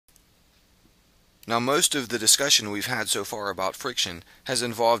Now, most of the discussion we've had so far about friction has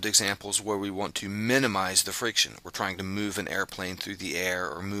involved examples where we want to minimize the friction. We're trying to move an airplane through the air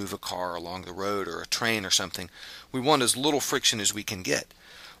or move a car along the road or a train or something. We want as little friction as we can get.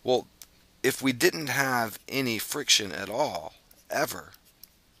 Well, if we didn't have any friction at all, ever,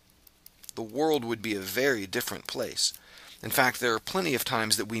 the world would be a very different place. In fact, there are plenty of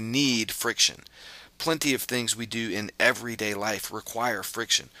times that we need friction. Plenty of things we do in everyday life require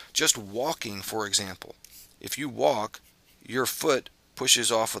friction. Just walking, for example. If you walk, your foot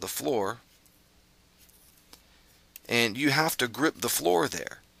pushes off of the floor, and you have to grip the floor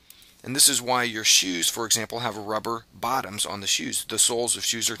there. And this is why your shoes, for example, have rubber bottoms on the shoes. The soles of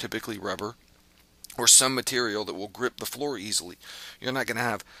shoes are typically rubber or some material that will grip the floor easily. You're not going to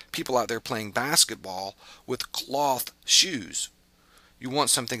have people out there playing basketball with cloth shoes. You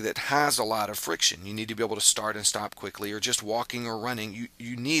want something that has a lot of friction. You need to be able to start and stop quickly, or just walking or running.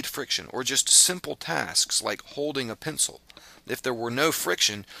 You need friction, or just simple tasks like holding a pencil. If there were no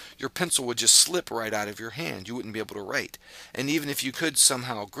friction, your pencil would just slip right out of your hand. You wouldn't be able to write. And even if you could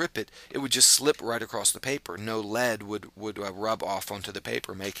somehow grip it, it would just slip right across the paper. No lead would rub off onto the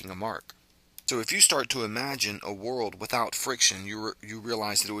paper, making a mark. So if you start to imagine a world without friction, you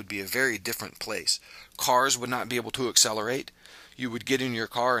realize that it would be a very different place. Cars would not be able to accelerate. You would get in your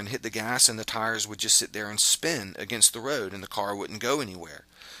car and hit the gas, and the tires would just sit there and spin against the road, and the car wouldn't go anywhere.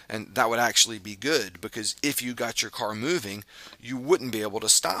 And that would actually be good, because if you got your car moving, you wouldn't be able to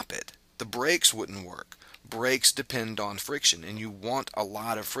stop it. The brakes wouldn't work. Brakes depend on friction, and you want a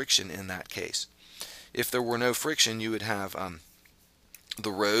lot of friction in that case. If there were no friction, you would have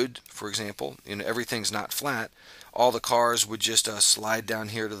the road, for example. Everything's not flat. All the cars would just slide down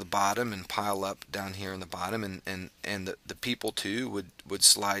here to the bottom and pile up down here in the bottom, and the people too would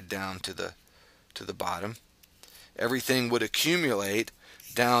slide down to the bottom. Everything would accumulate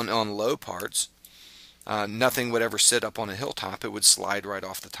down on low parts. Nothing would ever sit up on a hilltop. It would slide right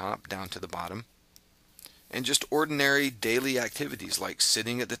off the top down to the bottom. And just ordinary daily activities like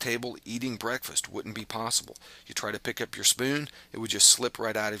sitting at the table eating breakfast wouldn't be possible. You try to pick up your spoon, it would just slip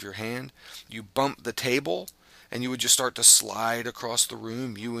right out of your hand. You bump the table, and you would just start to slide across the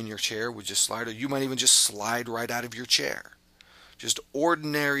room. You and your chair would just slide, or you might even just slide right out of your chair. Just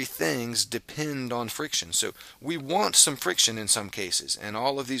ordinary things depend on friction. So we want some friction in some cases, and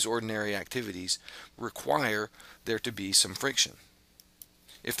all of these ordinary activities require there to be some friction.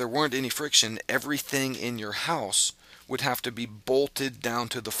 If there weren't any friction, everything in your house would have to be bolted down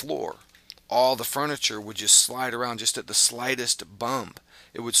to the floor. All the furniture would just slide around just at the slightest bump.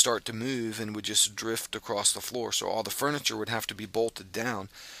 It would start to move and would just drift across the floor. So all the furniture would have to be bolted down,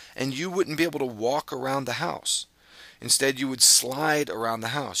 and you wouldn't be able to walk around the house. Instead, you would slide around the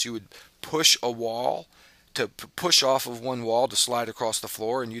house. You would push a wall to push off of one wall to slide across the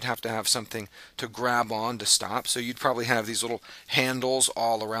floor, and you'd have to have something to grab on to stop. So you'd probably have these little handles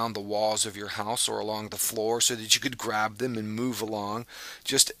all around the walls of your house or along the floor so that you could grab them and move along.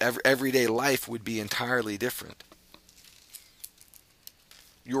 Just everyday life would be entirely different.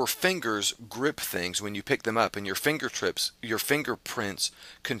 Your fingers grip things when you pick them up, and your fingerprints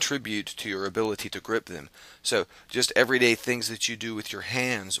contribute to your ability to grip them. So just everyday things that you do with your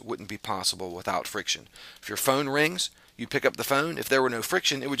hands wouldn't be possible without friction. If your phone rings, you pick up the phone. If there were no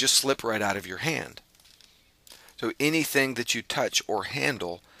friction, it would just slip right out of your hand. So anything that you touch or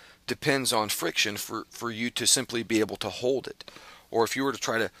handle depends on friction for you to simply be able to hold it. Or if you were to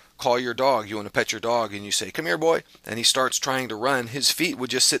try to call your dog, you want to pet your dog, and you say, "Come here, boy," and he starts trying to run, his feet would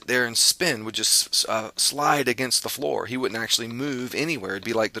just sit there and spin, would just slide against the floor. He wouldn't actually move anywhere. It'd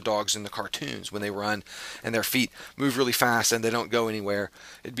be like the dogs in the cartoons when they run and their feet move really fast and they don't go anywhere.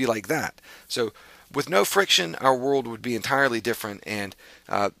 It'd be like that. So with no friction, our world would be entirely different, and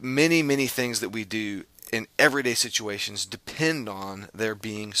many things that we do in everyday situations depend on there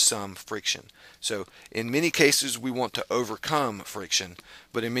being some friction. So in many cases we want to overcome friction,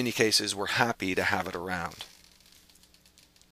 but in many cases we're happy to have it around.